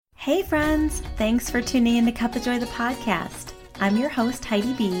Hey friends, thanks for tuning in to Cup of Joy, the podcast. I'm your host,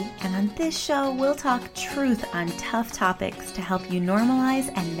 Heidi B, and on this show, we'll talk truth on tough topics to help you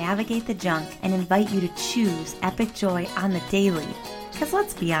normalize and navigate the junk and invite you to choose epic joy on the daily. Because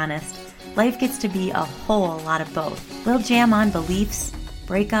let's be honest, life gets to be a whole lot of both. We'll jam on beliefs,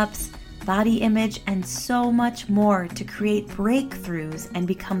 breakups, body image, and so much more to create breakthroughs and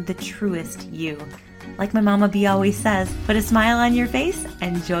become the truest you. Like my Mama B always says, put a smile on your face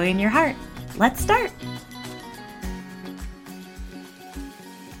and joy in your heart. Let's start.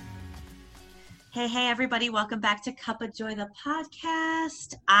 Hey, everybody. Welcome back to Cup of Joy, the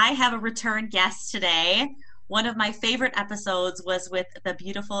podcast. I have a return guest today. One of my favorite episodes was with the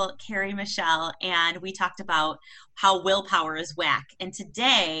beautiful Carrie Michelle, and we talked about how willpower is whack. And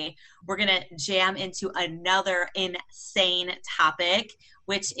today we're going to jam into another insane topic,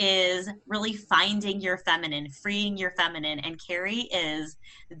 which is really finding your feminine, freeing your feminine. And Carrie is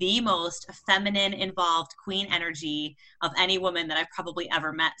the most feminine involved queen energy of any woman that I've probably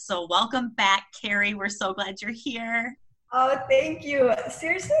ever met. So welcome back, Carrie. We're so glad you're here. Oh, thank you.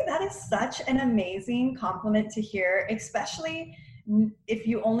 Seriously, that is such an amazing compliment to hear, especially if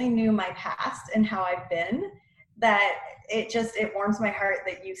you only knew my past and how I've been, that it warms my heart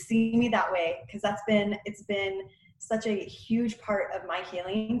that you see me that way, because it's been such a huge part of my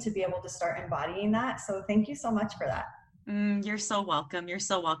healing to be able to start embodying that. So thank you so much for that. You're so welcome. You're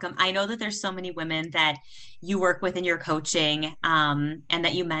so welcome. I know that there's so many women that you work with in your coaching and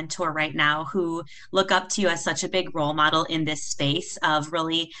that you mentor right now who look up to you as such a big role model in this space of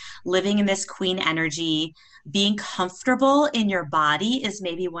really living in this queen energy. Being comfortable in your body is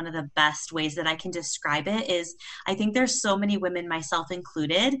maybe one of the best ways that I can describe it. Is I think there's so many women, myself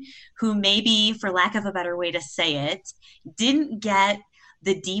included, who maybe, for lack of a better way to say it, didn't get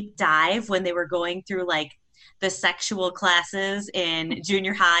the deep dive when they were going through like the sexual classes in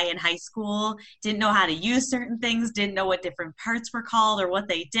junior high and high school, didn't know how to use certain things, didn't know what different parts were called or what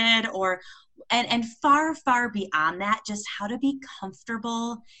they did, and far, far beyond that, just how to be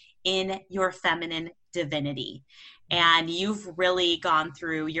comfortable in your feminine divinity. And you've really gone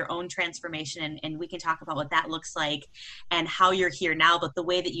through your own transformation, and we can talk about what that looks like and how you're here now. But the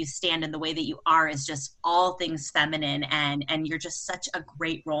way that you stand and the way that you are is just all things feminine, and you're just such a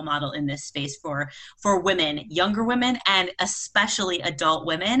great role model in this space for women, younger women, and especially adult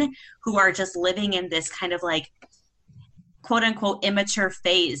women who are just living in this kind of like quote unquote immature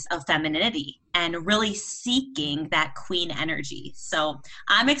phase of femininity and really seeking that queen energy. So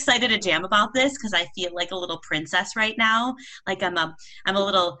I'm excited to jam about this because I feel like a little princess right now. Like I'm a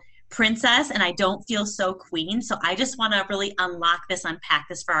little princess and I don't feel so queen. So I just want to really unpack this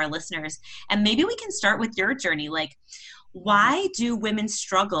for our listeners. And maybe we can start with your journey. Like, why do women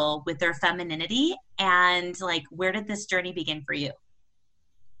struggle with their femininity? And like, where did this journey begin for you?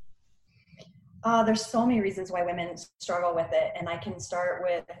 There's so many reasons why women struggle with it, and I can start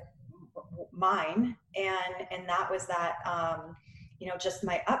with mine, and that was that just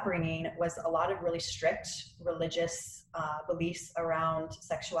my upbringing was a lot of really strict religious beliefs around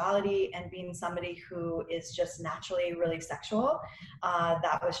sexuality, and being somebody who is just naturally really sexual,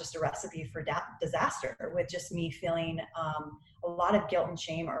 that was just a recipe for disaster, with just me feeling a lot of guilt and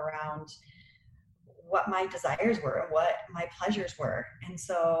shame around what my desires were and what my pleasures were. And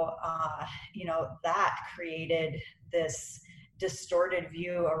so, that created this distorted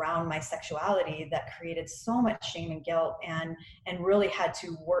view around my sexuality that created so much shame and guilt, and really had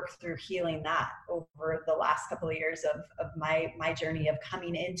to work through healing that over the last couple of years of my journey of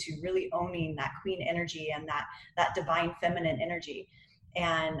coming into really owning that queen energy and that divine feminine energy.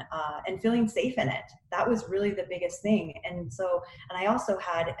 And feeling safe in it. That was really the biggest thing. And I also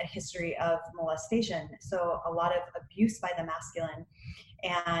had a history of molestation. So a lot of abuse by the masculine,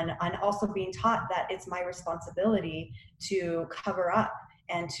 and also being taught that it's my responsibility to cover up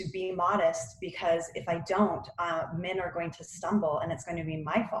and to be modest, because if I don't, men are going to stumble and it's going to be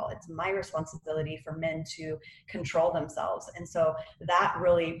my fault. It's my responsibility for men to control themselves. And so that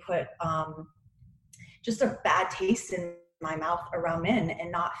really put just a bad taste in my mouth around men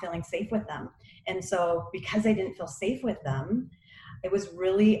and not feeling safe with them. And so because I didn't feel safe with them, it was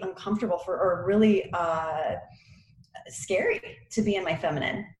really uncomfortable really scary to be in my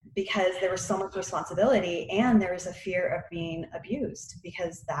feminine, because there was so much responsibility and there was a fear of being abused,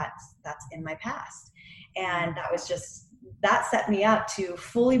 because that's in my past. And that set me up to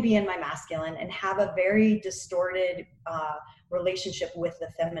fully be in my masculine and have a very distorted relationship with the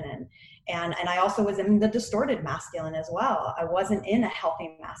feminine. And I also was in the distorted masculine as well. I wasn't in a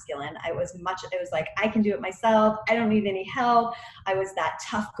healthy masculine. It was like, I can do it myself. I don't need any help. I was that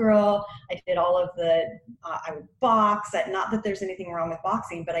tough girl. I did all of I would box. Not that there's anything wrong with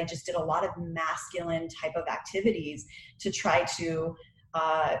boxing, but I just did a lot of masculine type of activities to try to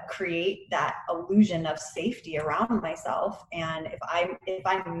create that illusion of safety around myself. And if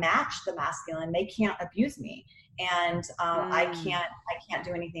I match the masculine, they can't abuse me. And I can't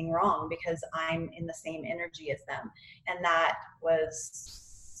do anything wrong because I'm in the same energy as them. And that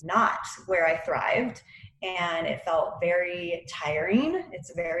was not where I thrived. And it felt very tiring.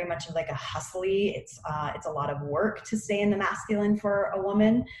 It's very much like a hustly. It's a lot of work to stay in the masculine for a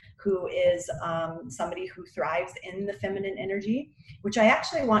woman who is somebody who thrives in the feminine energy, which I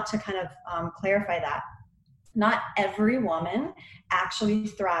actually want to kind of clarify that. Not every woman actually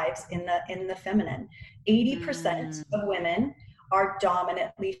thrives in the feminine. 80% of women are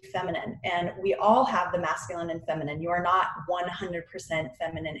dominantly feminine, and we all have the masculine and feminine. You are not 100%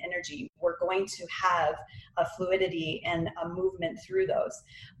 feminine energy. We're going to have a fluidity and a movement through those,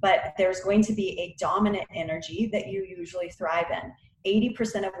 but there's going to be a dominant energy that you usually thrive in.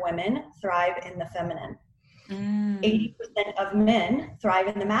 80% of women thrive in the feminine. 80% of men thrive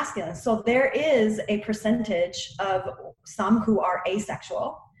in the masculine. So there is a percentage of some who are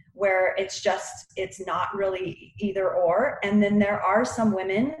asexual, where it's not really either or. And then there are some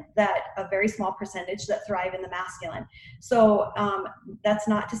women that a very small percentage that thrive in the masculine. So that's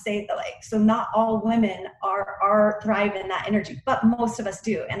not to say that so not all women are thrive in that energy, but most of us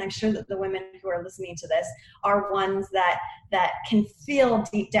do. And I'm sure that the women who are listening to this are ones that can feel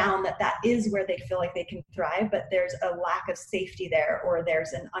deep down that is where they feel like they can thrive, but there's a lack of safety there, or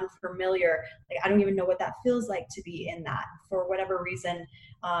there's an unfamiliar, I don't even know what that feels like to be in that. For whatever reason,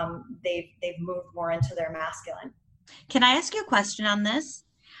 they've moved more into their masculine. Can I ask you a question on this?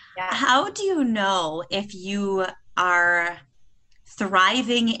 Yeah. How do you know if you are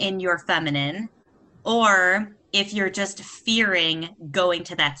thriving in your feminine or if you're just fearing going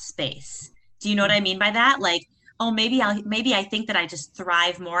to that space? Do you know what I mean by that? Like, oh, maybe I think that I just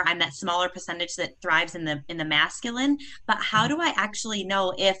thrive more. I'm that smaller percentage that thrives in the masculine. But how do I actually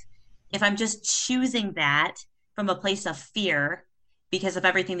know if I'm just choosing that from a place of fear because of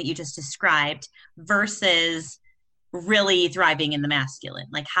everything that you just described versus really thriving in the masculine?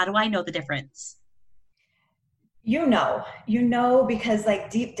 Like, how do I know the difference? You know, because like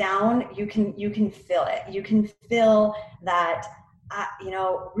deep down, you can feel it. You can feel that,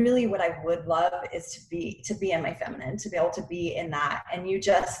 really what I would love is to be in my feminine, to be able to be in that. And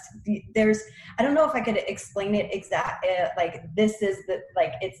I don't know if I could explain it like this is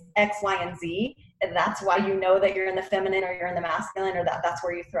it's X, Y, and Z. And that's why you know that you're in the feminine or you're in the masculine, or that's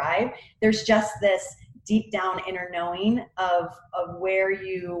where you thrive. There's just this deep down inner knowing of where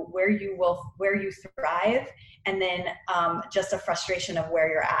you thrive, and then just a frustration of where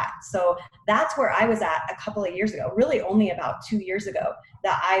you're at. So that's where I was at a couple of years ago, really only about 2 years ago,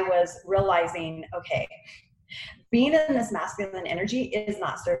 that I was realizing, okay, being in this masculine energy is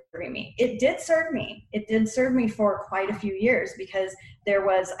not serving me. It did serve me. It did serve me for quite a few years, because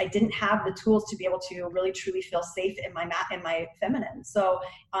I didn't have the tools to be able to really truly feel safe in my feminine. So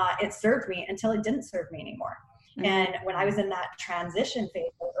it served me until it didn't serve me anymore. Mm-hmm. And when I was in that transition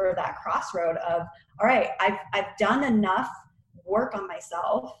phase, or that crossroad of, all right, I've done enough work on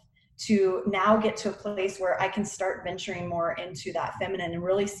myself to now get to a place where I can start venturing more into that feminine and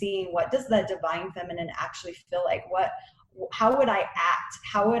really seeing, what does that divine feminine actually feel like? How would I act?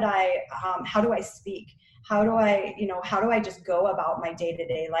 How do I speak? How do I just go about my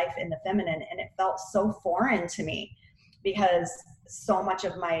day-to-day life in the feminine? And it felt so foreign to me, because so much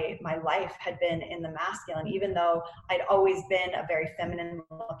of my life had been in the masculine, even though I'd always been a very feminine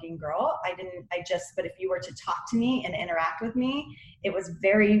looking girl. But if you were to talk to me and interact with me, it was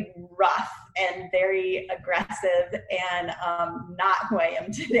very rough and very aggressive, and not who I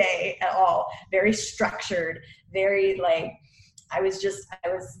am today at all. Very structured, very I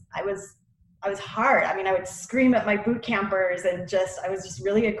was hard. I mean, I would scream at my boot campers, and I was just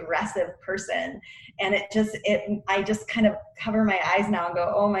really aggressive person. And I just kind of cover my eyes now and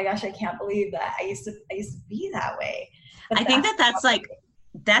go, oh my gosh, I can't believe that I used to be that way. But I think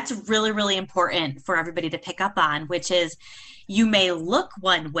that's really, really important for everybody to pick up on, which is, you may look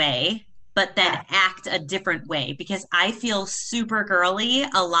one way, but then act a different way. Because I feel super girly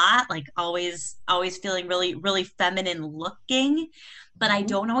a lot, like always feeling really, really feminine looking, but I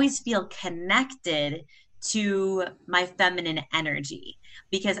don't always feel connected to my feminine energy,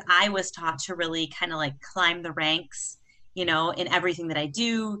 because I was taught to really kind of like climb the ranks in everything that I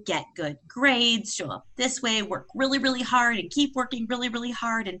do, get good grades, show up this way, work really, really hard and keep working really, really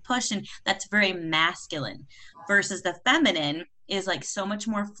hard and push. And that's very masculine versus the feminine is like so much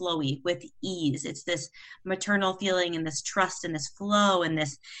more flowy with ease. It's this maternal feeling and this trust and this flow and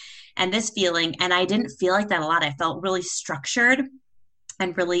this feeling. And I didn't feel like that a lot. I felt really structured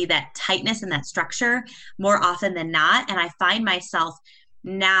and really that tightness and that structure more often than not. And I find myself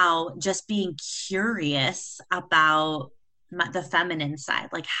now just being curious about the feminine side.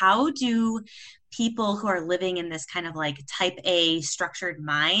 Like, how do people who are living in this kind of like type A structured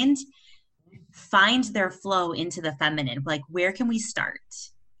mind find their flow into the feminine? Like, where can we start?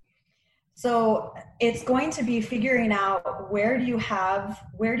 So it's going to be figuring out where do you have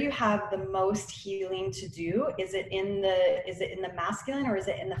the most healing to do? Is it in the masculine or is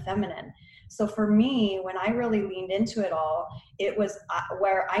it in the feminine? So for me, when I really leaned into it all, it was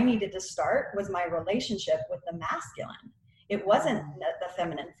where I needed to start was my relationship with the masculine. It wasn't the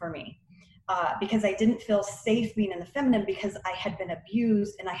feminine for me. Because I didn't feel safe being in the feminine because I had been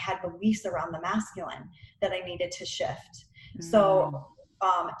abused and I had beliefs around the masculine that I needed to shift. So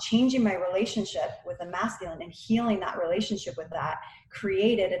changing my relationship with the masculine and healing that relationship with that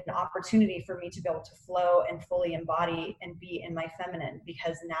created an opportunity for me to be able to flow and fully embody and be in my feminine,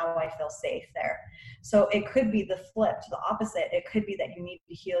 because now I feel safe there. So it could be the flip to the opposite. It could be that you need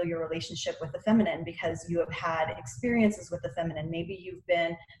to heal your relationship with the feminine because you have had experiences with the feminine. Maybe you've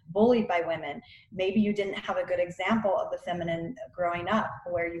been bullied by women. Maybe you didn't have a good example of the feminine growing up,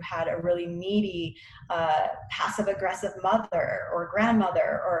 where you had a really needy, passive aggressive mother or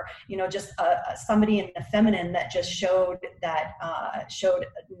grandmother, or just somebody in the feminine that just showed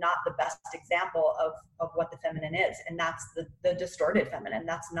not the best example of what the feminine is. And that's the distorted feminine.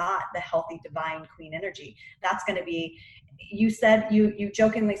 That's not the healthy divine queen energy. That's going to be, you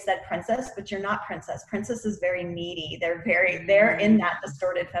jokingly said princess, but you're not princess. Princess is very needy. They're in that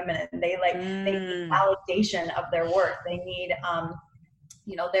distorted feminine. They need validation of their worth. They need,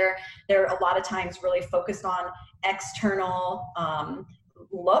 they're a lot of times really focused on external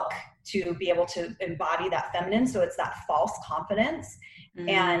look to be able to embody that feminine. So it's that false confidence.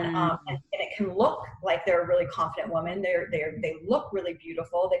 And it can look like they're a really confident woman. They look really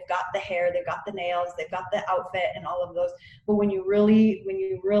beautiful. They've got the hair, they've got the nails, they've got the outfit and all of those. But when you really,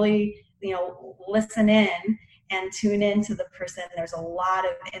 listen in and tune into the person, there's a lot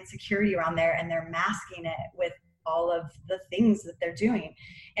of insecurity around there, and they're masking it with all of the things that they're doing.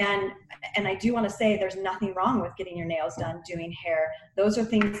 And I do want to say there's nothing wrong with getting your nails done, doing hair. Those are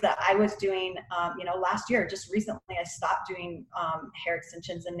things that I was doing, last year. Just recently, I stopped doing hair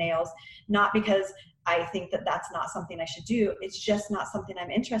extensions and nails, not because I think that that's not something I should do. It's just not something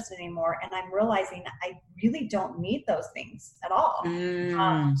I'm interested in anymore. And I'm realizing I really don't need those things at all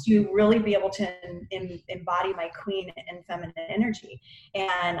to really be able to embody my queen and feminine energy.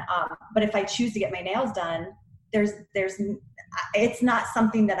 And, but if I choose to get my nails done, it's not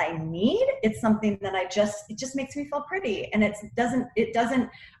something that I need. It's something that it just makes me feel pretty. And it doesn't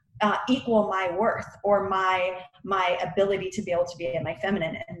equal my worth or my ability to be able to be in my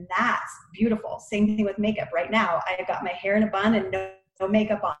feminine. And that's beautiful. Same thing with makeup. Right now, I got my hair in a bun and no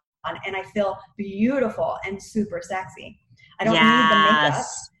makeup on, and I feel beautiful and super sexy. I don't need the makeup.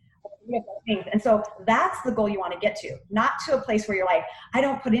 Things. And so that's the goal you want to get to, not to a place where you're like, I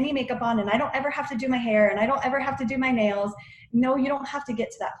don't put any makeup on and I don't ever have to do my hair and I don't ever have to do my nails. No, you don't have to get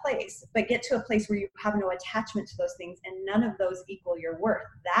to that place, but get to a place where you have no attachment to those things and none of those equal your worth.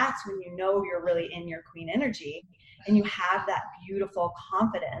 That's when you know you're really in your queen energy and you have that beautiful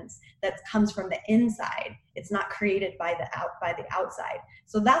confidence that comes from the inside. It's not created by the outside.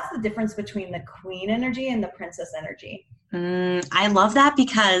 So that's the difference between the queen energy and the princess energy. I love that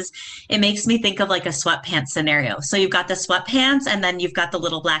because it makes me think of like a sweatpants scenario. So you've got the sweatpants and then you've got the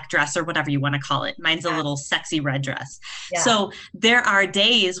little black dress or whatever you want to call it. Mine's a little sexy red dress. Yeah. So there are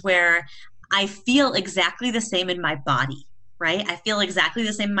days where I feel exactly the same in my body, right? I feel exactly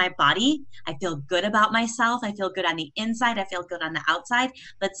the same in my body. I feel good about myself. I feel good on the inside. I feel good on the outside.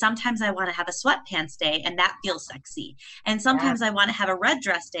 But sometimes I want to have a sweatpants day and that feels sexy. And sometimes I want to have a red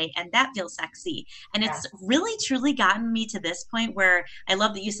dress day and that feels sexy. And it's really truly gotten me to this point where I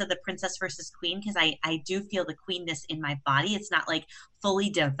love that you said the princess versus queen, because I do feel the queenness in my body. It's not like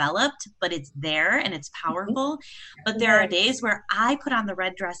fully developed, but it's there and it's powerful. But there are days where I put on the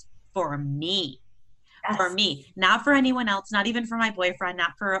red dress for me. Yes. For me, not for anyone else, not even for my boyfriend,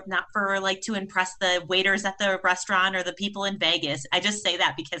 not for like to impress the waiters at the restaurant or the people in Vegas. I just say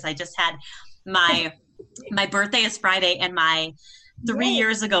that because I just had my birthday is Friday, and my 3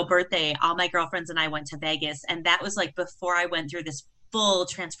 years ago birthday, all my girlfriends and I went to Vegas, and that was like before I went through this full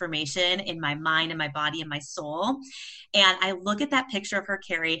transformation in my mind and my body and my soul. And I look at that picture of her,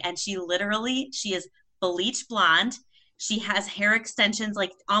 Carrie, and she is bleach blonde. She has hair extensions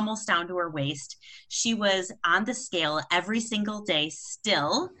like almost down to her waist. She was on the scale every single day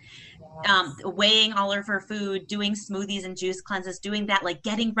still, Yes. weighing all of her food, doing smoothies and juice cleanses, doing that, like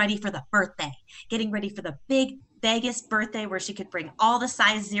getting ready for the birthday, getting ready for the big Vegas birthday where she could bring all the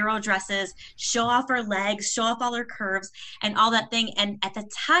size zero dresses, show off her legs, show off all her curves and all that thing. And at the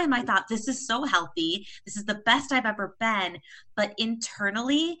time, I thought, this is so healthy. This is the best I've ever been. But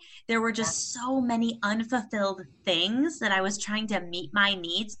internally, there were just so many unfulfilled things that I was trying to meet my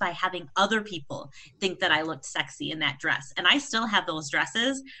needs by having other people think that I looked sexy in that dress. And I still have those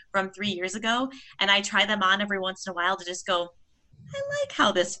dresses from 3 years ago. And I try them on every once in a while to just go, I like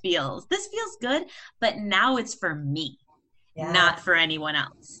how this feels. This feels good. But now it's for me, Yeah. not for anyone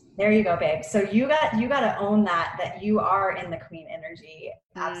else. There you go, babe. So you got to own that you are in the queen energy.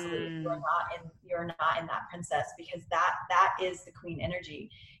 Absolutely. You're not in that princess, because that is the queen energy.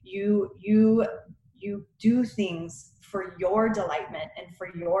 You do things for your delightment and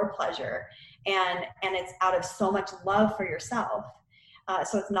for your pleasure, and it's out of so much love for yourself.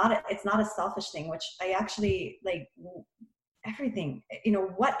 So it's not a selfish thing, which I actually like. Everything,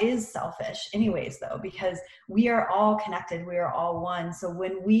 what is selfish anyways, though, because we are all connected, we are all one. So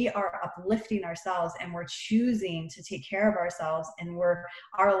when we are uplifting ourselves and we're choosing to take care of ourselves, and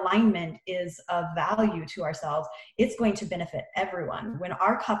our alignment is of value to ourselves, it's going to benefit everyone. When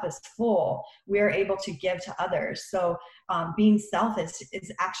our cup is full, we are able to give to others. So being selfish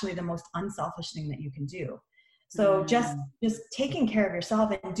is actually the most unselfish thing that you can do. So just taking care of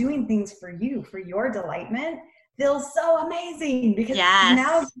yourself and doing things for you, for your delightment, feels so amazing, because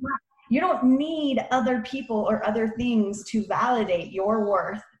now you don't need other people or other things to validate your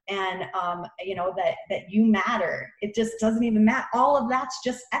worth, and that you matter. It just doesn't even matter. All of that's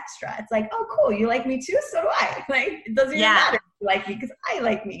just extra. It's like, oh cool, you like me too, so do I. Like, it doesn't even matter if you like me, because I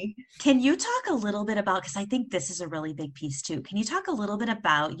like me. Can you talk a little bit about, because I think this is a really big piece too, can you talk a little bit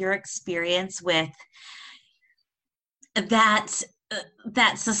about your experience with that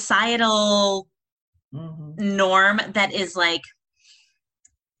societal norm that is like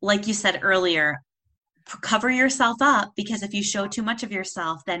you said earlier, cover yourself up, because if you show too much of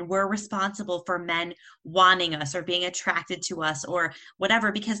yourself, then we're responsible for men wanting us or being attracted to us or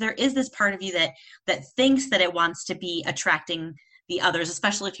whatever, because there is this part of you that thinks that it wants to be attracting the others,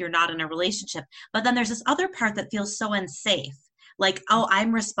 especially if you're not in a relationship. But then there's this other part that feels so unsafe. Like, oh,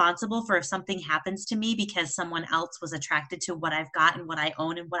 I'm responsible for if something happens to me because someone else was attracted to what I've got and what I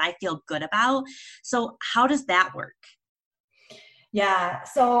own and what I feel good about. So how does that work? Yeah.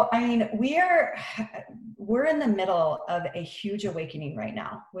 So, I mean, we're in the middle of a huge awakening right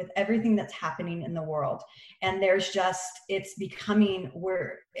now with everything that's happening in the world. And it's becoming,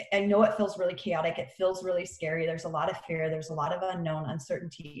 I know it feels really chaotic. It feels really scary. There's a lot of fear. There's a lot of unknown,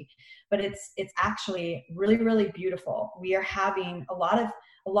 uncertainty, but it's actually really, really beautiful. We are having a lot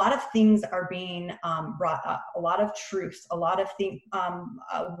of things are being brought up, a lot of truths, a lot of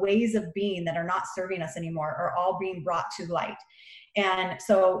ways of being that are not serving us anymore are all being brought to light. And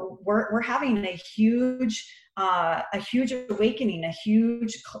so we're having a huge awakening, a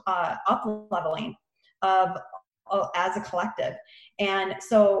huge up-leveling of as a collective. And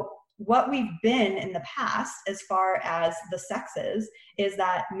so what we've been in the past, as far as the sexes, is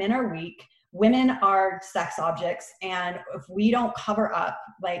that men are weak, women are sex objects, and if we don't cover up,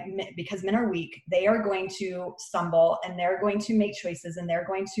 because men are weak, they are going to stumble, and they're going to make choices, and they're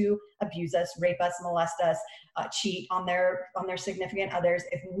going to abuse us, rape us, molest us, cheat on their significant others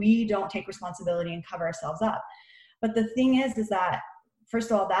if we don't take responsibility and cover ourselves up. But the thing is that,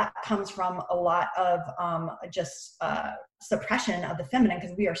 first of all, that comes from a lot of suppression of the feminine,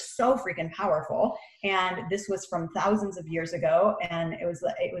 because we are so freaking powerful, and this was from thousands of years ago, and it was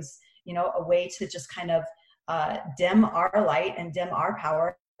a way to just kind of dim our light and dim our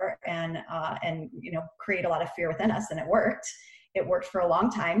power, and create a lot of fear within us. And it worked for a long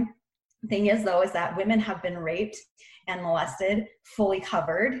time. Thing is, though, is that women have been raped and molested, fully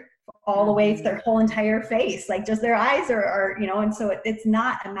covered, all the way to their whole entire face, like just their eyes are and so it's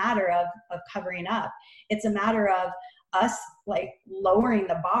not a matter of covering up. It's a matter of us like lowering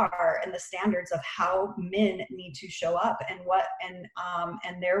the bar and the standards of how men need to show up, and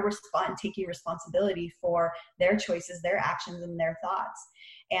their taking responsibility for their choices, their actions, and their thoughts.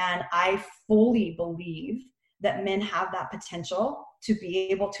 And I fully believe that men have that potential to be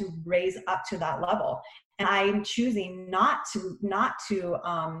able to raise up to that level. And I'm choosing not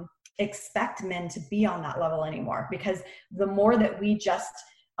to expect men to be on that level anymore, because the more that we just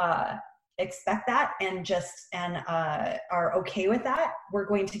expect that and are okay with that, we're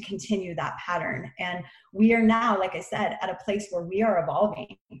going to continue that pattern. And we are now, like I said, at a place where we are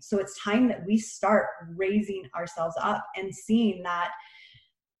evolving. So it's time that we start raising ourselves up and seeing that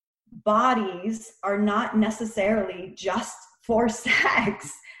bodies are not necessarily just for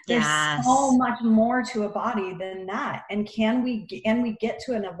sex. There's so much more to a body than that. And can we get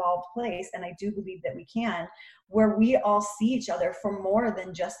to an evolved place? And I do believe that we can, where we all see each other for more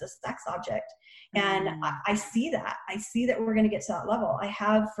than just a sex object. And I see that. I see that we're going to get to that level. I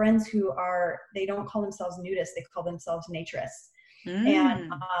have friends who they don't call themselves nudists. They call themselves naturists.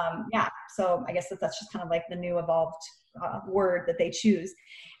 And so I guess that's just kind of like the new evolved word that they choose.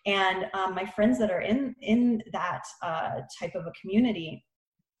 And my friends that are in that type of a community,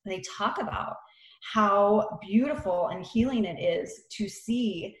 they talk about how beautiful and healing it is to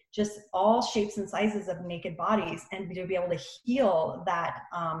see just all shapes and sizes of naked bodies, and to be able to heal that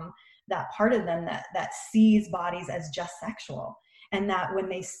part of them that sees bodies as just sexual. And that when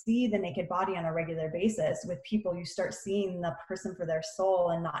they see the naked body on a regular basis with people, you start seeing the person for their soul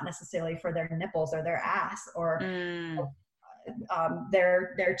and not necessarily for their nipples or their ass or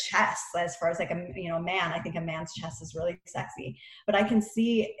their chest. As far as like a man, I think a man's chest is really sexy. But I can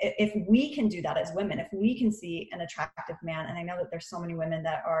see, if we can do that as women, if we can see an attractive man, and I know that there's so many women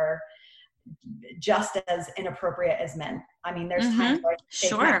that are just as inappropriate as men. I mean, there's times where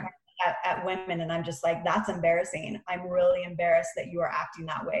I at women and I'm just like, that's embarrassing. I'm really embarrassed that you are acting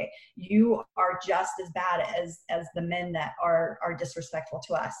that way. You are just as bad as the men that are disrespectful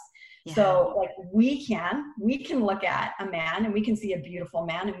to us. Yeah. So like we can look at a man and we can see a beautiful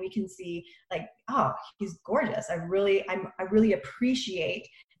man and we can see like, oh, he's gorgeous. I really appreciate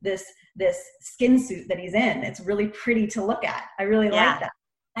this skin suit that he's in. It's really pretty to look at. I really like that.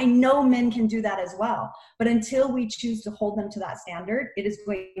 I know men can do that as well, but until we choose to hold them to that standard, it is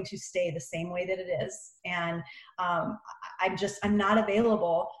going to stay the same way that it is. And I'm not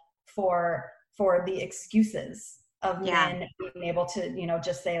available for the excuses of men being able to,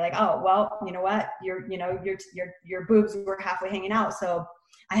 just say like, oh, well, you know what, your boobs were halfway hanging out, so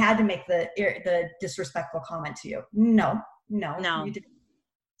I had to make the disrespectful comment to you. No. You didn't.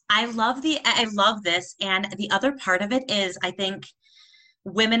 I love this. And the other part of it is, I think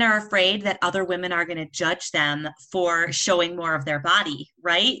women are afraid that other women are going to judge them for showing more of their body,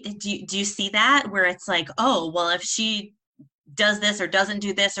 right? Do you see that, where it's like, oh, well, if she does this or doesn't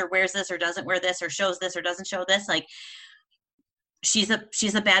do this or wears this or doesn't wear this or shows this or doesn't show this, like she's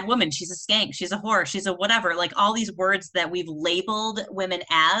a bad woman, she's a skank, she's a whore, she's a whatever, like all these words that we've labeled women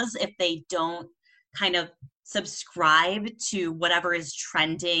as, if they don't kind of subscribe to whatever is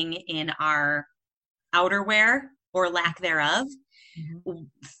trending in our outerwear or lack thereof,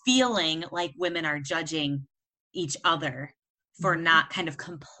 feeling like women are judging each other for not kind of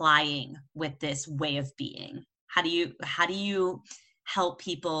complying with this way of being. How do you help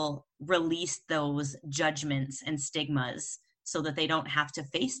people release those judgments and stigmas so that they don't have to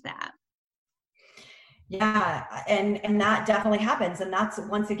face that? Yeah. And that definitely happens. And that's,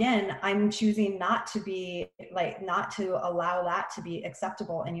 once again, I'm choosing not to allow that to be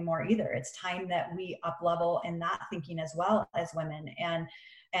acceptable anymore either. It's time that we up level in that thinking as well as women.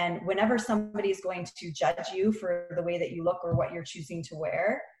 And whenever somebody's going to judge you for the way that you look or what you're choosing to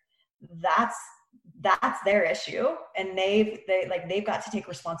wear, that's their issue. And they've got to take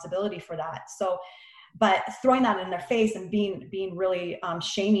responsibility for that. So, but throwing that in their face and being really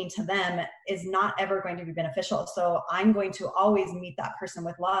shaming to them is not ever going to be beneficial. So I'm going to always meet that person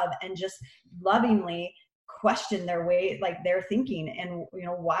with love and just lovingly question their way, like their thinking, and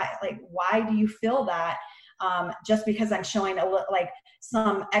why do you feel that just because I'm showing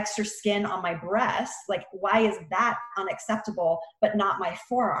some extra skin on my breast, like why is that unacceptable but not my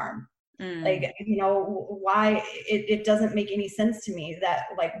forearm? Like, why it doesn't make any sense to me that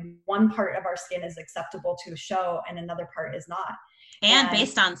like one part of our skin is acceptable to show and another part is not. And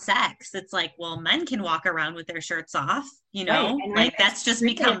based on sex, it's like, well, men can walk around with their shirts off, right. Like that's just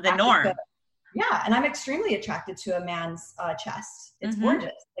become the norm. And I'm extremely attracted to a man's chest. It's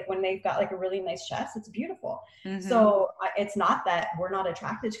gorgeous. Like when they've got like a really nice chest, it's beautiful. So it's not that we're not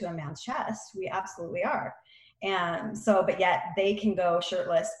attracted to a man's chest. We absolutely are. And so, but yet they can go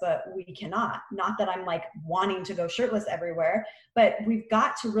shirtless, but we cannot. Not that I'm like wanting to go shirtless everywhere, but we've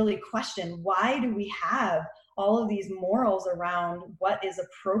got to really question, why do we have all of these morals around what is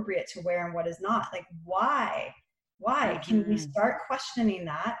appropriate to wear and what is not? Like, why? Can we start questioning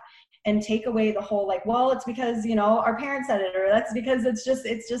that and take away the whole, like, well, it's because, our parents said it, or that's because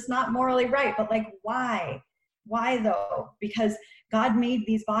it's just not morally right. But like, why though? Because God made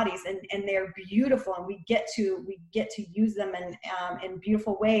these bodies and they're beautiful, and we get to use them in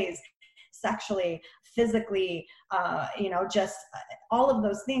beautiful ways. sexually, physically, just all of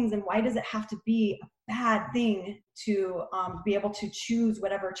those things. And why does it have to be a bad thing to be able to choose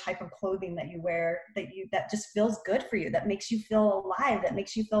whatever type of clothing that you wear, that just feels good for you, that makes you feel alive, that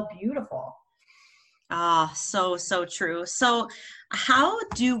makes you feel beautiful? Ah, so, so true. So how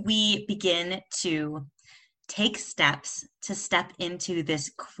do we begin to take steps to step into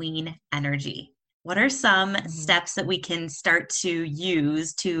this queen energy? What are some Mhm. steps that we can start to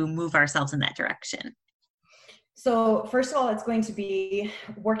use to move ourselves in that direction? So first of all, it's going to be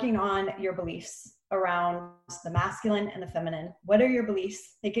working on your beliefs around the masculine and the feminine. What are your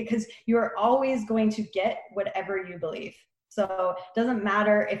beliefs? Because you're always going to get whatever you believe. So it doesn't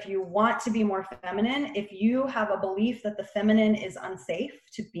matter if you want to be more feminine. If you have a belief that the feminine is unsafe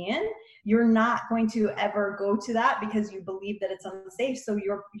to be in, you're not going to ever go to that because you believe that it's unsafe. So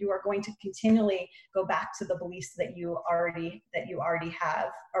you are going to continually go back to the beliefs that you already have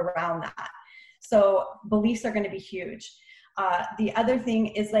around that. So beliefs are going to be huge. The other thing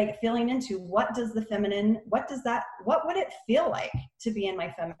is like feeling into what does the feminine, what would it feel like to be in my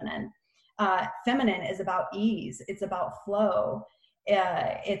feminine? Feminine is about ease. It's about flow.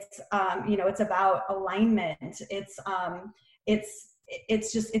 It's about alignment. It's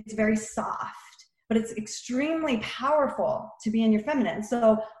very soft, but it's extremely powerful to be in your feminine.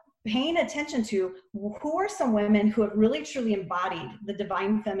 So paying attention to who are some women who have really truly embodied the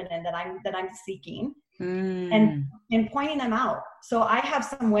divine feminine that I'm seeking, and Mm, pointing them out. So I have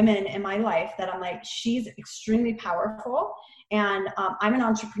some women in my life that I'm like, she's extremely powerful, and I'm an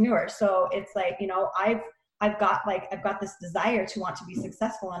entrepreneur. So it's like, I've got this desire to want to be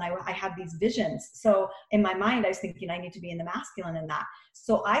successful, and I have these visions. So in my mind, I was thinking I need to be in the masculine in that.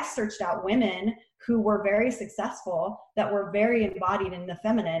 So I searched out women who were very successful, that were very embodied in the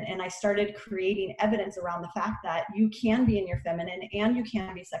feminine. And I started creating evidence around the fact that you can be in your feminine and you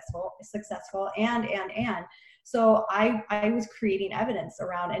can be successful and. So I was creating evidence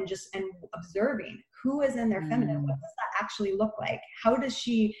around and observing who is in their feminine. What mm, does that actually look like? How does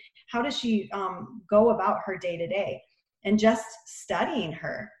she go about her day to day? And just studying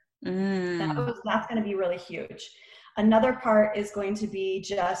her. mm. That's going to be really huge. Another part is going to be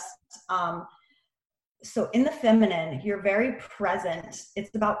just so in the feminine, you're very present.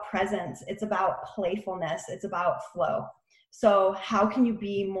 It's about presence. It's about playfulness. It's about flow. So how can you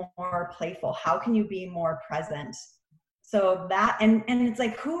be more playful? How can you be more present? So that, and it's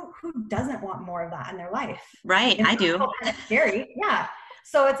like, who doesn't want more of that in their life? Right, And I that's do. all kind of scary. Yeah.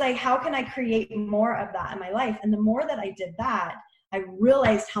 So it's like, how can I create more of that in my life? And the more that I did that, I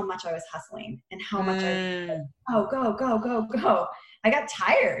realized how much I was hustling and how much I was Mm, like, oh, go, go, go, go. I got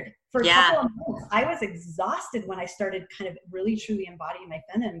tired for a yeah. couple of months. I was exhausted when I started kind of really truly embodying my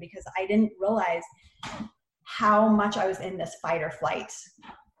feminine, because I didn't realize how much I was in this fight or flight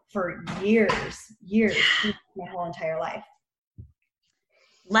for years, my whole entire life.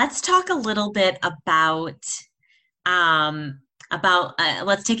 Let's talk a little bit um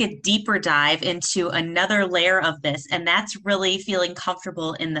let's take a deeper dive into another layer of this, and that's really feeling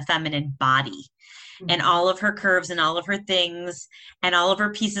comfortable in the feminine body and Mhm. all of her curves and all of her things and all of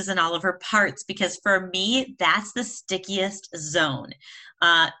her pieces and all of her parts, because for me that's the stickiest zone.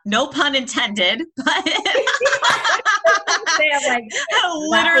 No pun intended, but Say I'm like, that's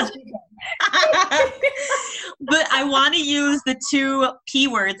literally. what she But I want to use the two P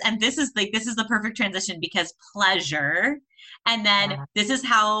words, and this is the perfect transition, because pleasure, and then said.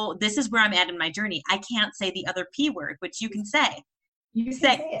 this is where I'm at in my journey. I can't say the other P word, which you can say. You can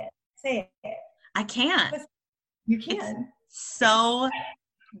Say. say it. Say it. I can't. You It's can. so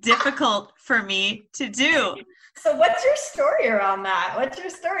difficult for me to do. So what's your story around that? What's your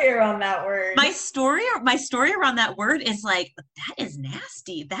story around that word? My story around that word is like, that is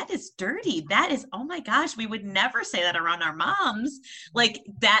nasty, that is dirty, that is, oh my gosh, we would never say that around our moms, like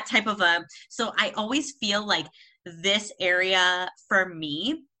that type of a. So I always feel like this area for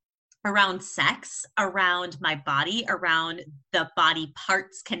me around sex, around my body, around the body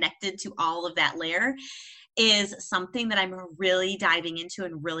parts connected to all of that layer, is something that I'm really diving into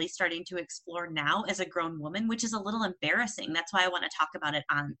and really starting to explore now as a grown woman, which is a little embarrassing. That's why I want to talk about it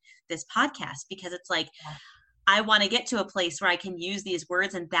on this podcast, because it's like, I want to get to a place where I can use these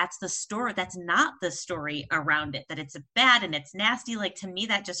words, and that's the story. That's not the story around it, that it's bad and it's nasty. Like, to me,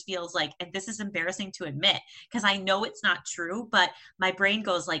 that just feels like, and this is embarrassing to admit because I know it's not true, but my brain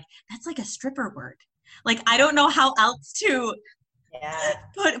goes like, that's like a stripper word. Like, I don't know how else to Yeah.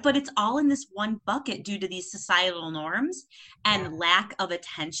 but it's all in this one bucket due to these societal norms Yeah. and lack of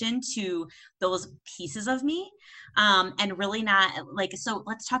attention to those pieces of me, and really not like. So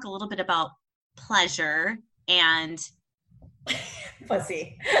let's talk a little bit about pleasure and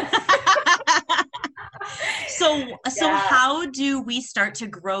Pussy. So Yeah. how do we start to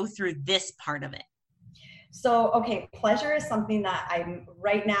grow through this part of it? So, okay, pleasure is something that I'm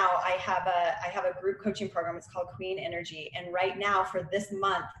right now. I have a group coaching program. It's called Queen Energy, and right now for this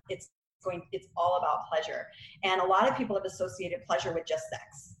month, it's all about pleasure. And a lot of people have associated pleasure with just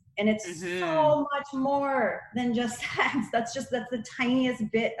sex, and it's Mm-hmm. so much more than just sex. That's the tiniest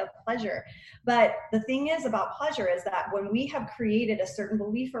bit of pleasure. But the thing is about pleasure is that when we have created a certain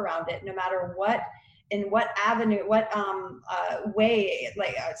belief around it, no matter what, in what avenue, what way,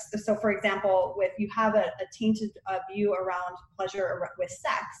 like, so for example, if you have a tainted view around pleasure with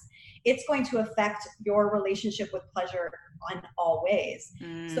sex, it's going to affect your relationship with pleasure on all ways.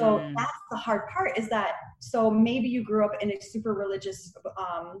 So Mm. that's the hard part, is that, so maybe you grew up in a super religious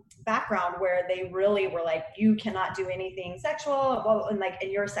background where they really were like, you cannot do anything sexual, well, and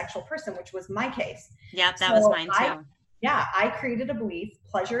you're a sexual person, which was my case. Yep, that was So mine too. I created a belief,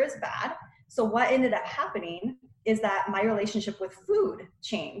 pleasure is bad. So what ended up happening is that my relationship with food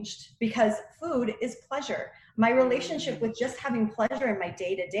changed, because food is pleasure. My relationship Mm. with just having pleasure in my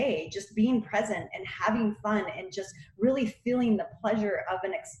day to day, just being present and having fun and just really feeling the pleasure of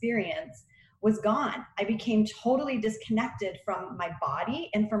an experience, was gone. I became totally disconnected from my body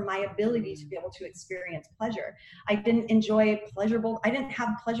and from my ability to Mm. be able to experience pleasure. I didn't have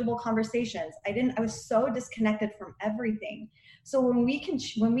pleasurable conversations. I was so disconnected from everything. So when we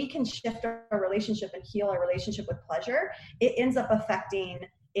can shift our relationship and heal our relationship with pleasure, it ends up affecting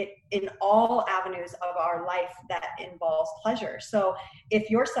it in all avenues of our life that involves pleasure. So if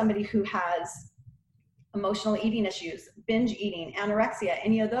you're somebody who has emotional eating issues, binge eating, anorexia,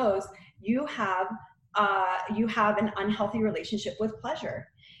 any of those, you have an unhealthy relationship with pleasure,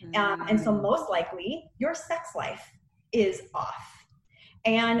 and so Mm. most likely your sex life is off,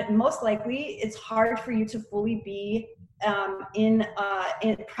 and most likely it's hard for you to fully be in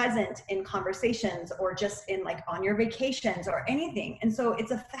present in conversations, or just in like on your vacations or anything. And so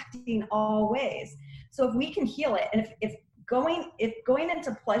it's affecting all ways. So if we can heal it, and if going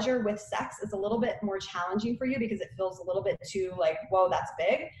into pleasure with sex is a little bit more challenging for you because it feels a little bit too like, whoa, that's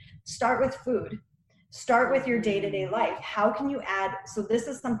big, start with food. Start with your day-to-day Mhm. life. How can you add? So this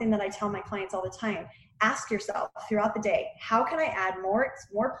is something that I tell my clients all the time. Ask yourself throughout the day, how can I add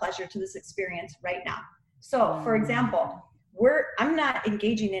more pleasure to this experience right now? So for Mm. example, I'm not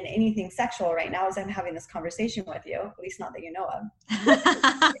engaging in anything sexual right now as I'm having this conversation with you, at least not that you know of.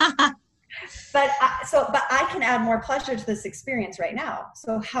 But I can add more pleasure to this experience right now.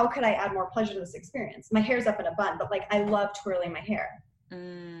 So how could I add more pleasure to this experience? My hair's up in a bun, but like I love twirling my hair. So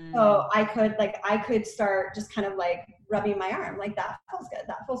Mm. I could start just kind of like rubbing my arm, like that feels good.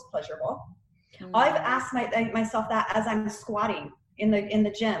 That feels pleasurable. I've Mm. asked myself that as I'm squatting in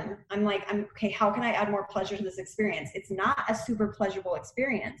the gym. I'm like, okay, how can I add more pleasure to this experience? It's not a super pleasurable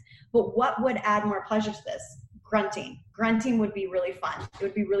experience, but what would add more pleasure to this? Grunting would be really fun. It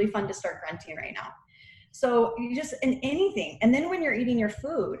would be really fun to start grunting right now. So you just, in anything. And then when you're eating your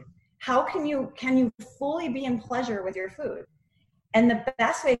food, how can you fully be in pleasure with your food? And the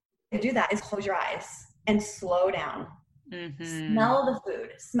best way to do that is close your eyes and slow down. Mhm. Smell the food,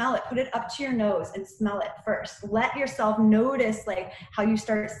 smell it, put it up to your nose and smell it first. Let yourself notice like how you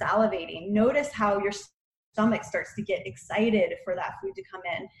start salivating. Notice how your stomach starts to get excited for that food to come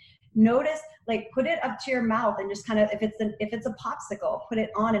in. Notice, like, put it up to your mouth and just kind of, if it's a popsicle, put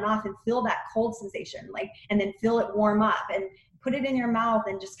it on and off and feel that cold sensation, like, and then feel it warm up, and put it in your mouth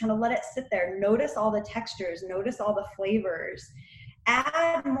and just kind of let it sit there. Notice all the textures, notice all the flavors.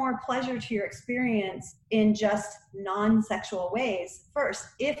 Add more pleasure to your experience in just non-sexual ways first,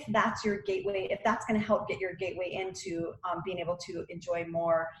 if that's your gateway, if that's going to help get your gateway into being able to enjoy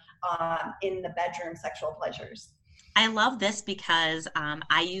more in the bedroom sexual pleasures. I love this because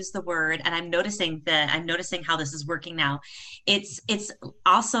I use the word, and I'm noticing how this is working now. It's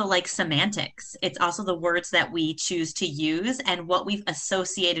also like semantics. It's also the words that we choose to use and what we've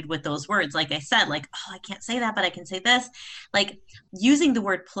associated with those words. Like I said, like, oh, I can't say that, but I can say this. Like using the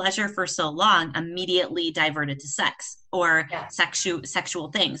word pleasure for so long immediately diverted to sex or Yes. sexual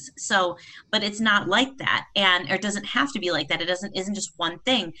things. So, but it's not like that, and it doesn't have to be like that. It doesn't isn't just one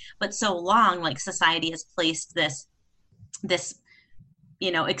thing, but so long, like society has placed this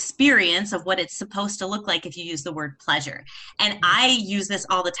experience of what it's supposed to look like if you use the word pleasure. And I use this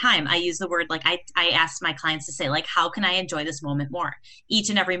all the time. I use the word, like, I ask my clients to say, like, how can I enjoy this moment more? Each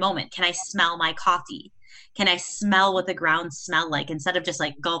and every moment. Can I smell my coffee? can I smell what the ground smell like instead of just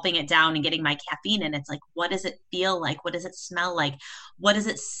like gulping it down and getting my caffeine in? It's like, what does it feel like? What does it smell like? What does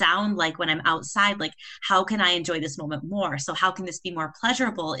it sound like when I'm outside? Like, how can I enjoy this moment more? So how can this be more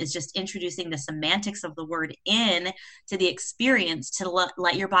pleasurable is just introducing the semantics of the word in to the experience to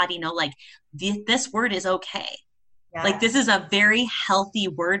let your body know, like, this word is okay. Like, this Yes. is a very healthy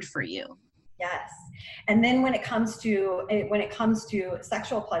word for you. Yes. And then when it comes to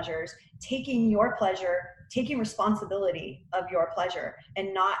sexual pleasures, taking your pleasure, taking responsibility of your pleasure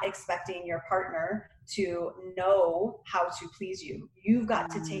and not expecting your partner to know how to please you. You've got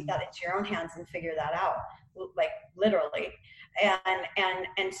to take Mm. that into your own hands and figure that out, like literally,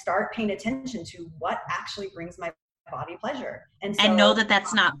 and start paying attention to what actually brings my body pleasure. And And know so that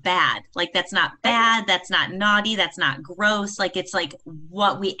that's not bad. Like, that's not right, bad. That's not naughty. That's not gross. Like, it's like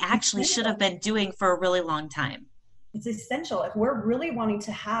what we it's actually should have essential. been doing for a really long time. It's essential if we're really wanting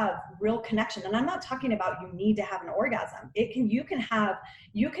to have real connection. And I'm not talking about you need to have an orgasm. You can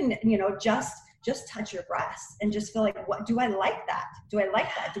touch your breasts and just feel like, what do I like that? Do I like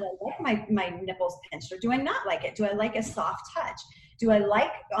that? Do I like my nipples pinched, or do I not like it? Do I like a soft touch? Do I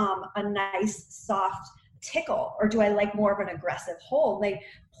like a nice soft tickle, or do I like more of an aggressive hold? Like,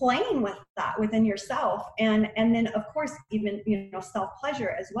 playing with that within yourself, and then of course even self pleasure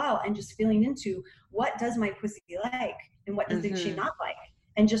as well, and just feeling into what does my pussy like and what does she Mm-hmm. not like,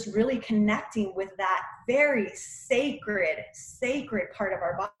 and just really connecting with that very sacred part of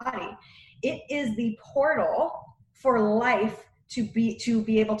our body. It is the portal for life to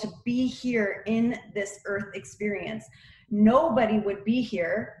be able to be here in this earth experience. Nobody would be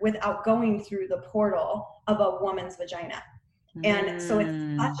here without going through the portal of a woman's vagina. And so it's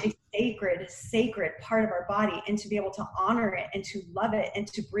Mm. such a sacred part of our body, and to be able to honor it and to love it and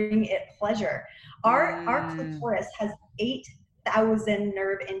to bring it pleasure. Our Mm. clitoris has 8,000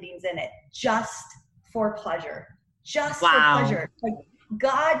 nerve endings in it, just for pleasure. Just for Wow. pleasure. Like,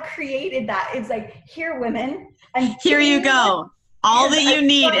 God created that. It's like, here, women, I'm Here giving you you this go. All because that I you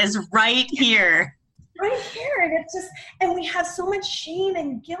need love is right here. right here. And it's just, and we have so much shame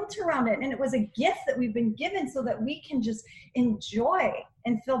and guilt around it, and it was a gift that we've been given so that we can just enjoy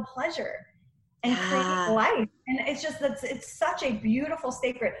and feel pleasure and create Yeah. life. And it's just, it's such a beautiful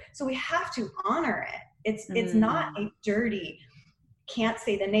sacred, so we have to honor it. It's not Mm. a dirty, can't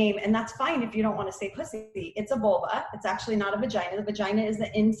say the name, and that's fine if you don't want to say pussy. It's a vulva. It's actually not a vagina. The vagina is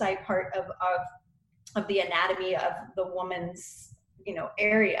the inside part of the anatomy of the woman's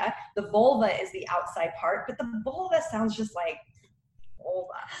area. The vulva is the outside part, but the vulva sounds just like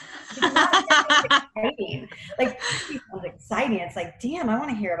vulva. It's not exciting. Like, pussy sounds exciting. It's like, damn, I want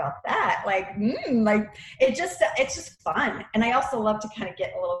to hear about that. Like it's just fun. And I also love to kind of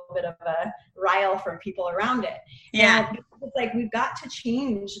get a little bit of a rile from people around it. Yeah. And it's like, we've got to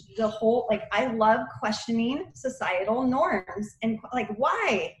change the whole, like, I love questioning societal norms, and like,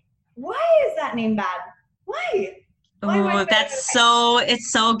 why is that name bad? Why? Oh, Why?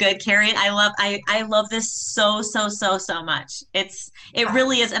 it's so good, Carrie. I love this so much. It Yeah.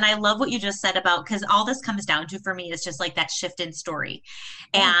 really is. And I love what you just said about, because all this comes down to for me is just like that shift in story.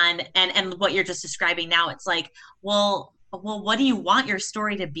 Yeah. And what you're just describing now, it's like, well, what do you want your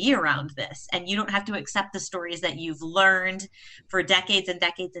story to be around this? And you don't have to accept the stories that you've learned for decades and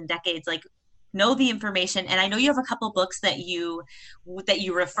decades and decades. Like, know the information. And I know you have a couple books that you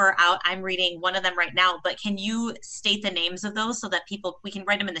refer out. I'm reading one of them right now, but can you state the names of those so that we can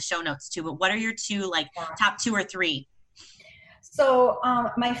write them in the show notes too? But what are your two, like, Yeah. top two or three? So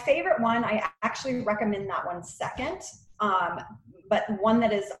my favorite one, I actually recommend that one second. But one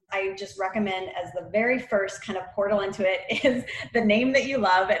that is, I just recommend as the very first kind of portal into it, is The Name That You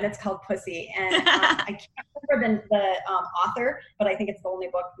Love, and it's called Pussy. And I can't remember the author, but I think it's the only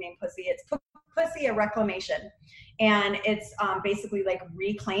book named Pussy. It's Pussy, a Reclamation. And it's basically like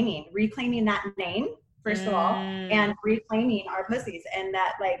reclaiming that name, first of all, Mm, and reclaiming our pussies, and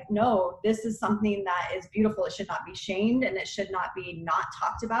that, like, no, this is something that is beautiful. It should not be shamed, and it should not be not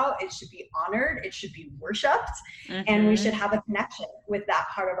talked about. It should be honored. It should be worshiped, and we should mm-hmm. have a connection with that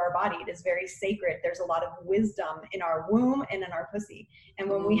part of our body. It is very sacred. There's a lot of wisdom in our womb and in our pussy, and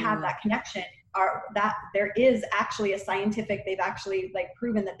when we have Ooh, that connection, that there is actually they've actually, like,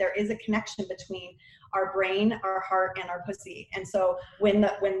 proven that there is a connection between our brain, our heart, and our pussy. And so when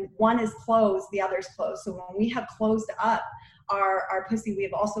one is closed, the other's closed. So when we have closed up our pussy, we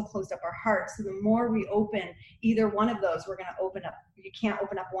have also closed up our heart. So the more we open either one of those, we're going to open up. You can't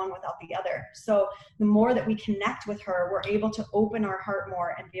open up one without the other. So the more that we connect with her, we're able to open our heart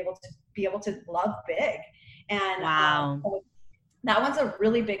more and be able to love big. And wow. That one's a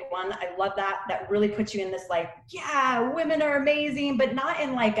really big one. I love that. That really puts you in this like, yeah, women are amazing, but not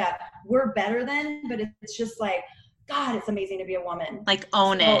in like a we're better than, but it's just like, God, it's amazing to be a woman. Like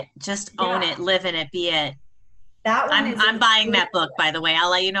own So it, just own yeah, it, live in it, be it. that one is I'm buying that book, by the way. I'll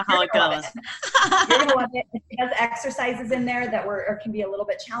let you know you're how it gonna love goes. it. You're gonna love it. It has exercises in there that were or can be a little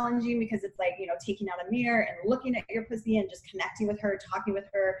bit challenging because it's like, you know, taking out a mirror and looking at your pussy and just connecting with her, talking with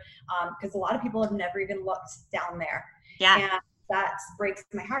her, because a lot of people have never even looked down there. Yeah. And that breaks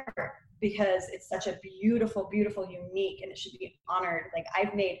my heart because it's such a beautiful, beautiful, unique, and it should be honored. Like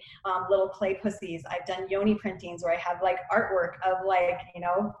I've made little clay pussies. I've done yoni printings where I have like artwork of like, you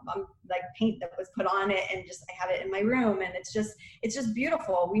know, like paint that was put on it, and just I have it in my room, and it's just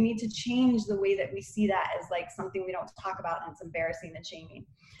beautiful. We need to change the way that we see that as like something we don't talk about, and it's embarrassing and shaming.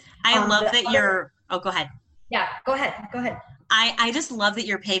 I love that you're, oh, go ahead. Yeah, go ahead. I just love that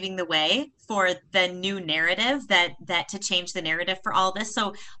you're paving the way for the new narrative that to change the narrative for all this.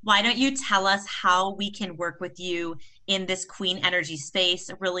 So why don't you tell us how we can work with you in this queen energy space,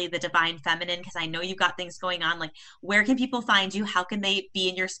 really the divine feminine, because I know you've got things going on. Like, where can people find you? How can they be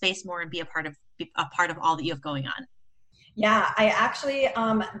in your space more and be a part of all that you have going on? Yeah, I actually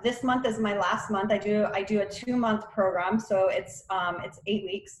this month is my last month. I do a 2-month program, so it's 8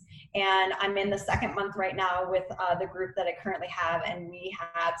 weeks, and I'm in the second month right now with the group that I currently have, and we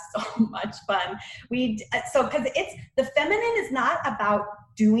had so much fun. Because it's the feminine is not about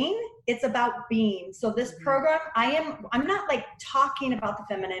doing, it's about being. So this program, I'm not like talking about the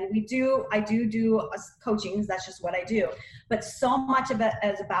feminine. I do coaching, that's just what I do. But so much of it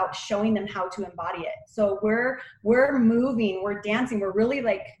is about showing them how to embody it. So we're moving, we're dancing, we're really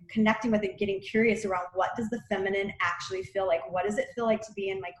like connecting with it, getting curious around what does the feminine actually feel like? What does it feel like to be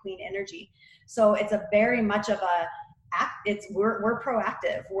in my queen energy? So it's a very much of a we're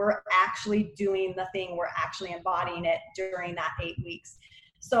proactive. We're actually doing the thing. We're actually embodying it during that 8 weeks.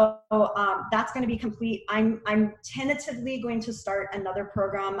 So that's going to be complete. I'm tentatively going to start another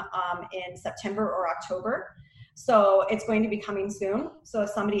program in September or October. So it's going to be coming soon. So if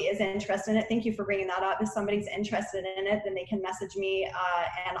somebody is interested in it, thank you for bringing that up. If somebody's interested in it, then they can message me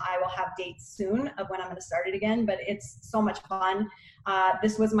and I will have dates soon of when I'm going to start it again. But it's so much fun.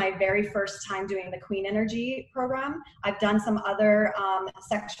 This was my very first time doing the Queen Energy program. I've done some other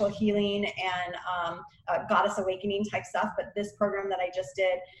sexual healing and goddess awakening type stuff, but this program that I just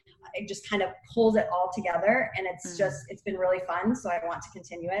did, it just kind of pulls it all together, and it's been really fun. So I want to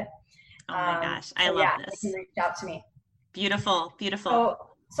continue it. Oh my gosh, I love this. You can reach out to me. Beautiful, beautiful.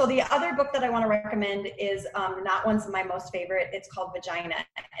 So the other book that I want to recommend is that one's my most favorite. It's called Vagina,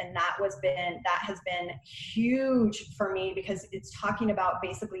 and that has been huge for me because it's talking about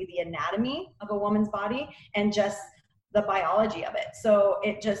basically the anatomy of a woman's body and just the biology of it. So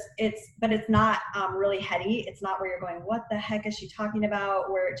but it's not really heady. It's not where you're going, what the heck is she talking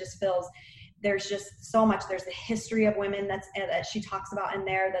about? Where it just feels there's just so much. There's the history of women that she talks about in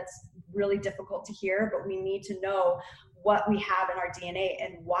there that's really difficult to hear, but we need to know what we have in our DNA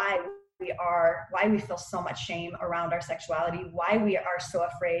and why we feel so much shame around our sexuality, why we are so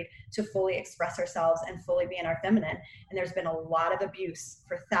afraid to fully express ourselves and fully be in our feminine. And there's been a lot of abuse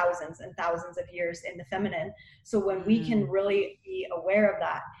for thousands and thousands of years in the feminine. So when we can really be aware of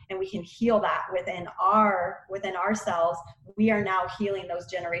that and we can heal that within ourselves, we are now healing those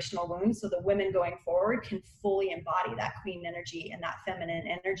generational wounds. So the women going forward can fully embody that queen energy and that feminine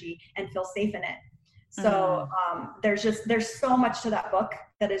energy and feel safe in it. So there's so much to that book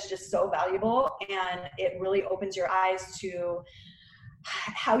that is just so valuable, and it really opens your eyes to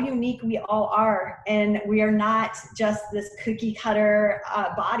how unique we all are, and we are not just this cookie cutter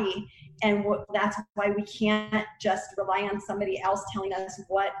body, and that's why we can't just rely on somebody else telling us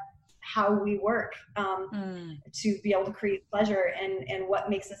how we work to be able to create pleasure and what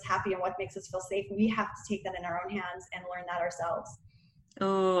makes us happy and what makes us feel safe. We have to take that in our own hands and learn that ourselves.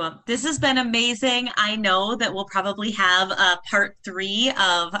 Oh, this has been amazing. I know that we'll probably have a part 3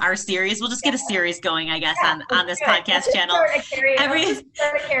 of our series. We'll just get a series going, I guess, on this podcast channel. Carrie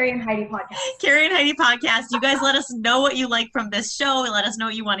and Heidi podcast. Carrie and Heidi podcast. You guys let us know what you like from this show. Let us know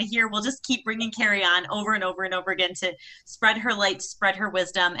what you want to hear. We'll just keep bringing Carrie on over and over and over again to spread her light, spread her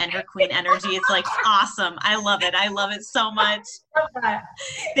wisdom and her queen energy. It's like awesome. I love it. I love it so much.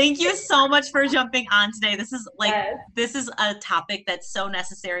 Thank you so much for jumping on today. This is a topic that's so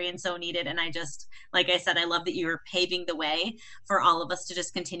necessary and so needed. And I just, like I said, I love that you're paving the way for all of us to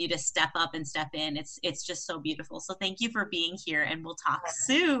just continue to step up and step in. It's just so beautiful. So thank you for being here, and we'll talk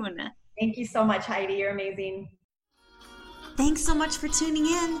soon. Thank you so much, Heidi. You're amazing. Thanks so much for tuning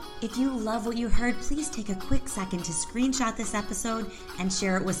in. If you love what you heard, please take a quick second to screenshot this episode and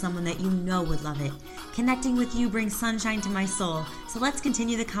share it with someone that you know would love it. Connecting with you brings sunshine to my soul, so let's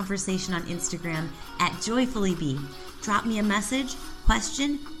continue the conversation on Instagram at JoyfullyBe. Drop me a message,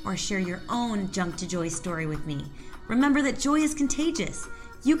 question, or share your own Junk to Joy story with me. Remember that joy is contagious.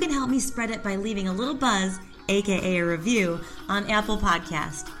 You can help me spread it by leaving a little buzz, aka a review, on Apple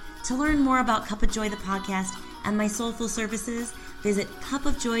Podcast. To learn more about Cup of Joy the podcast and my soulful services, visit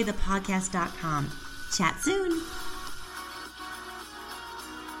cupofjoythepodcast.com. Chat soon.